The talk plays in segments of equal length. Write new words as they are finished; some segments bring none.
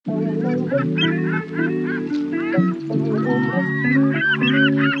Hi,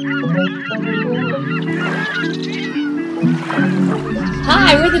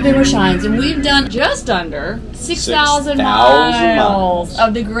 we're the Boomershines, and we've done just under 6,000 miles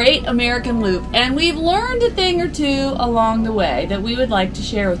of the Great American Loop, and we've learned a thing or two along the way that we would like to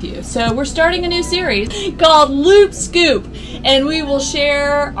share with you. So we're starting a new series called Loop Scoop, and we will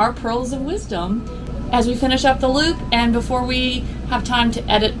share our pearls of wisdom as we finish up the loop and before we have time to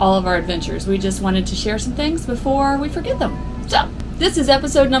edit all of our adventures. We just wanted to share some things before we forget them. So this is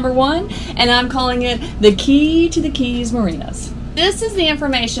episode number 1, and I'm calling it The Key to the Keys Marinas. This is the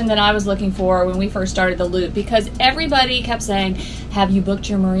information that I was looking for when we first started the loop, because everybody kept saying, have you booked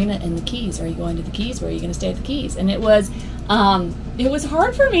your marina in the Keys? Are you going to the Keys? Where are you going to stay at the Keys? And it was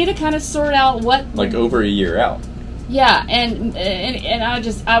hard for me to kind of sort out what... Like over a year out. Yeah, and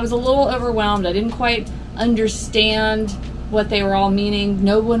I was a little overwhelmed. I didn't quite understand what they were all meaning.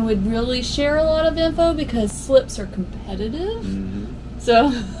 No one would really share a lot of info because slips are competitive. Mm-hmm.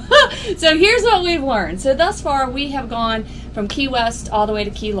 So here's what we've learned. So thus far we have gone from Key West all the way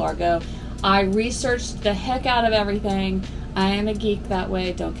to Key Largo. I researched the heck out of everything. I am a geek that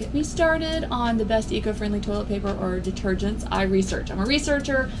way. Don't get me started on the best eco-friendly toilet paper or detergents. I research. I'm a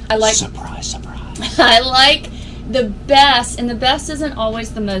researcher. I like... Surprise. I like the best, and the best isn't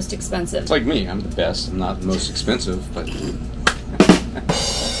always the most expensive. It's like me. I'm the best. I'm not the most expensive, but...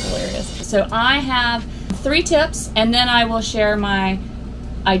 That's hilarious. So I have 3 tips, and then I will share my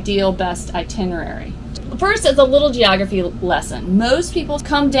ideal best itinerary. First, it's a little geography lesson. Most people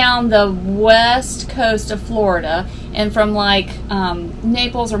come down the west coast of Florida, and from like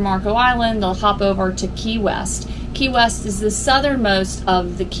Naples or Marco Island, they'll hop over to Key West. Key West is the southernmost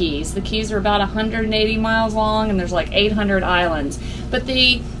of the Keys. The Keys are about 180 miles long, and there's like 800 islands. But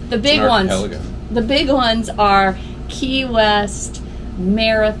the big ones are Key West,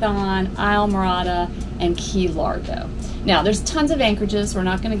 Marathon, Islamorada, and Key Largo. Now, there's tons of anchorages. We're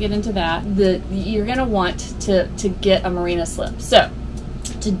not going to get into that. You're going to want to get a marina slip. So,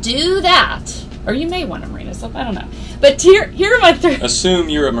 to do that, or you may want a marina slip, I don't know. But here are my 3. Assume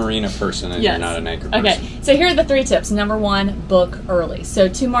you're a marina person and You're not an anchor person. Okay, so here are the 3 tips. Number 1, book early. So,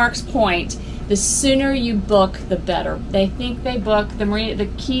 to Mark's point, the sooner you book, the better. They think they book, the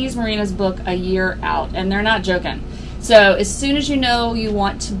Keys Marinas book a year out, and they're not joking. So, as soon as you know you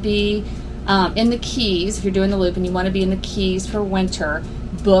want to be in the Keys, if you're doing the loop and you want to be in the Keys for winter,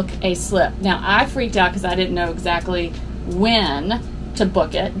 book a slip. Now, I freaked out because I didn't know exactly when to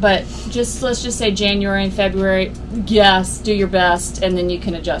book it, but let's just say January and February. Yes, do your best, and then you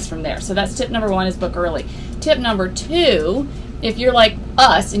can adjust from there. So that's tip number 1, is book early. Tip number 2, if you're like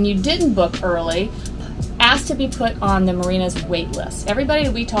us and you didn't book early, ask to be put on the marina's wait list. Everybody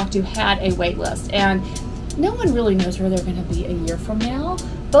we talked to had a wait list, and no one really knows where they're going to be a year from now.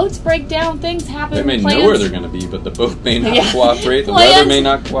 Boats break down, things happen. They may know where they're going to be, but the boat may not cooperate. The weather may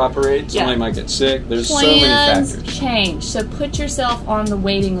not cooperate. Somebody might get sick. There's so many factors. Change. So put yourself on the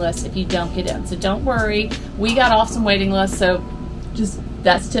waiting list if you don't get in. So don't worry. We got off some waiting lists, so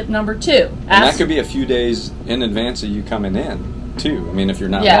that's tip number 2. And that could be a few days in advance of you coming in, too. I mean, if you're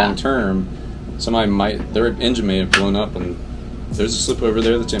not long term, their engine may have blown up and there's a slip over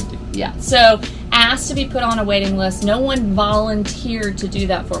there that's empty. Yeah. So ask to be put on a waiting list. No one volunteered to do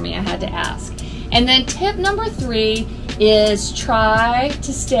that for me. I had to ask. And then tip number 3 is try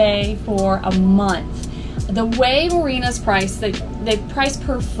to stay for a month. The way marinas price, they price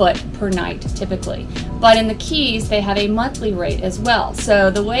per foot per night typically. But in the Keys, they have a monthly rate as well.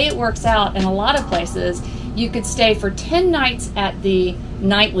 So the way it works out in a lot of places, you could stay for 10 nights at the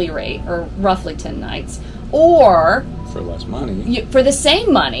nightly rate, or roughly 10 nights, or for less money. For the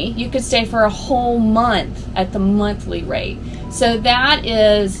same money, you could stay for a whole month at the monthly rate. So that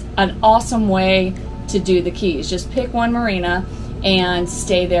is an awesome way to do the Keys. Just pick one marina and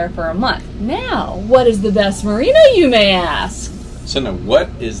stay there for a month. Now, what is the best marina, you may ask? So now, what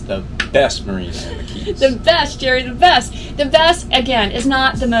is the best marina in the Keys? The best, Jerry, the best. The best, again, is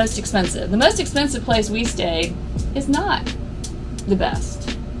not the most expensive. The most expensive place we stayed is not the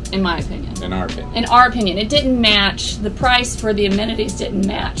best, in my opinion. In our opinion. In our opinion. It didn't match. The price for the amenities didn't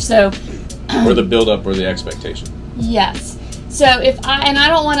match. So, or the build-up or the expectation. Yes. So I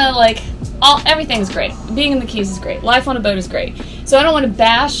don't want to everything's great. Being in the Keys is great. Life on a boat is great. So I don't want to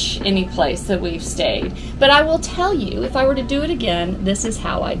bash any place that we've stayed. But I will tell you, if I were to do it again, this is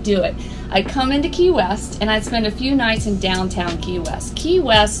how I do it. I'd come into Key West and I'd spend a few nights in downtown Key West. Key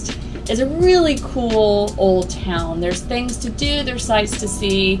West is a really cool old town. There's things to do, there's sights to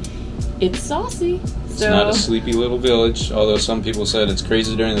see. It's saucy. It's not a sleepy little village, although some people said it's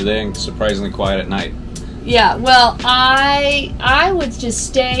crazy during the day and surprisingly quiet at night. Yeah, well, I would just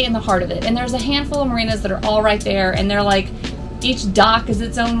stay in the heart of it. And there's a handful of marinas that are all right there, and they're like, each dock is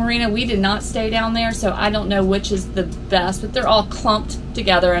its own marina. We did not stay down there, so I don't know which is the best, but they're all clumped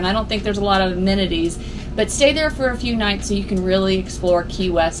together, and I don't think there's a lot of amenities. But stay there for a few nights so you can really explore Key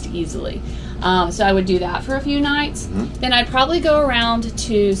West easily. So I would do that for a few nights. Then I'd probably go around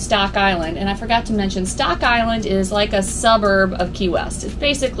to Stock Island, and I forgot to mention, Stock Island is like a suburb of Key West. It's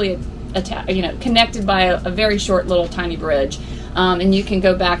basically connected by a very short little tiny bridge, and you can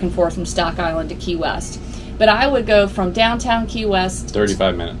go back and forth from Stock Island to Key West. But I would go from downtown Key West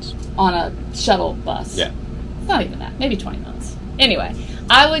 35 minutes on a shuttle bus. Yeah, not even that, maybe 20 minutes. Anyway,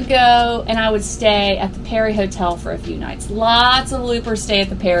 I would go and I would stay at the Perry Hotel for a few nights. Lots of loopers stay at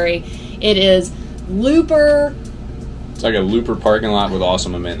the Perry. It is looper. It's like a looper parking lot with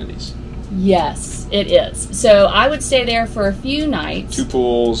awesome amenities. Yes, it is. So I would stay there for a few nights. 2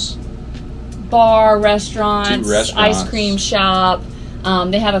 pools. Bar, restaurants, 2 restaurants. ice cream shop.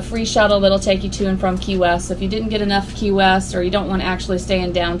 They have a free shuttle that'll take you to and from Key West. So if you didn't get enough Key West, or you don't want to actually stay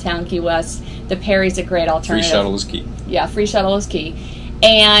in downtown Key West, the Perry's a great alternative. Free shuttle is key. Yeah, free shuttle is key.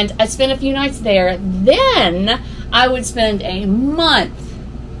 And I spent a few nights there. Then I would spend a month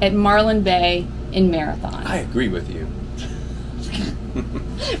at Marlin Bay in Marathon. I agree with you.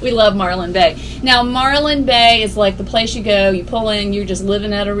 We love Marlin Bay. Now, Marlin Bay is like the place you go, you pull in, you're just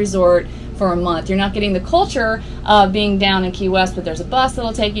living at a resort for a month. You're not getting the culture of being down in Key West, but there's a bus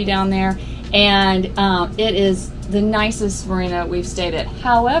that'll take you down there, and it is the nicest marina we've stayed at.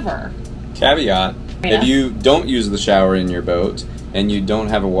 However, caveat, if you don't use the shower in your boat and you don't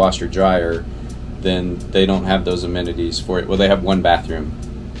have a washer dryer, then they don't have those amenities for it. Well, they have one bathroom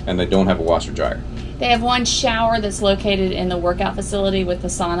and they don't have a washer dryer. They have one shower that's located in the workout facility with the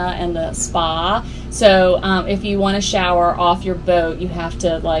sauna and the spa. So if you want to shower off your boat, you have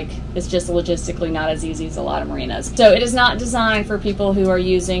to, it's just logistically not as easy as a lot of marinas. So it is not designed for people who are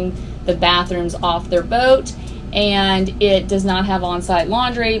using the bathrooms off their boat, and it does not have on-site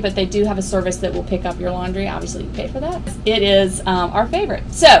laundry, but they do have a service that will pick up your laundry. Obviously, you pay for that. It is our favorite.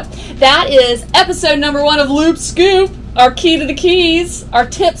 So that is episode number 1 of Loop Scoop, our key to the keys, our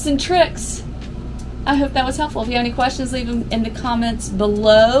tips and tricks. I hope that was helpful. If you have any questions, leave them in the comments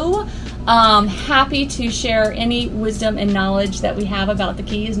below. Happy to share any wisdom and knowledge that we have about the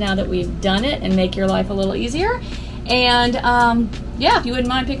keys now that we've done it and make your life a little easier. And yeah, if you wouldn't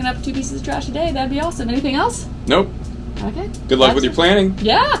mind picking up 2 pieces of trash a day, that'd be awesome. Anything else? Nope. Okay. Good luck with your planning.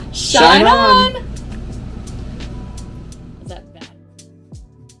 Yeah. Shine on.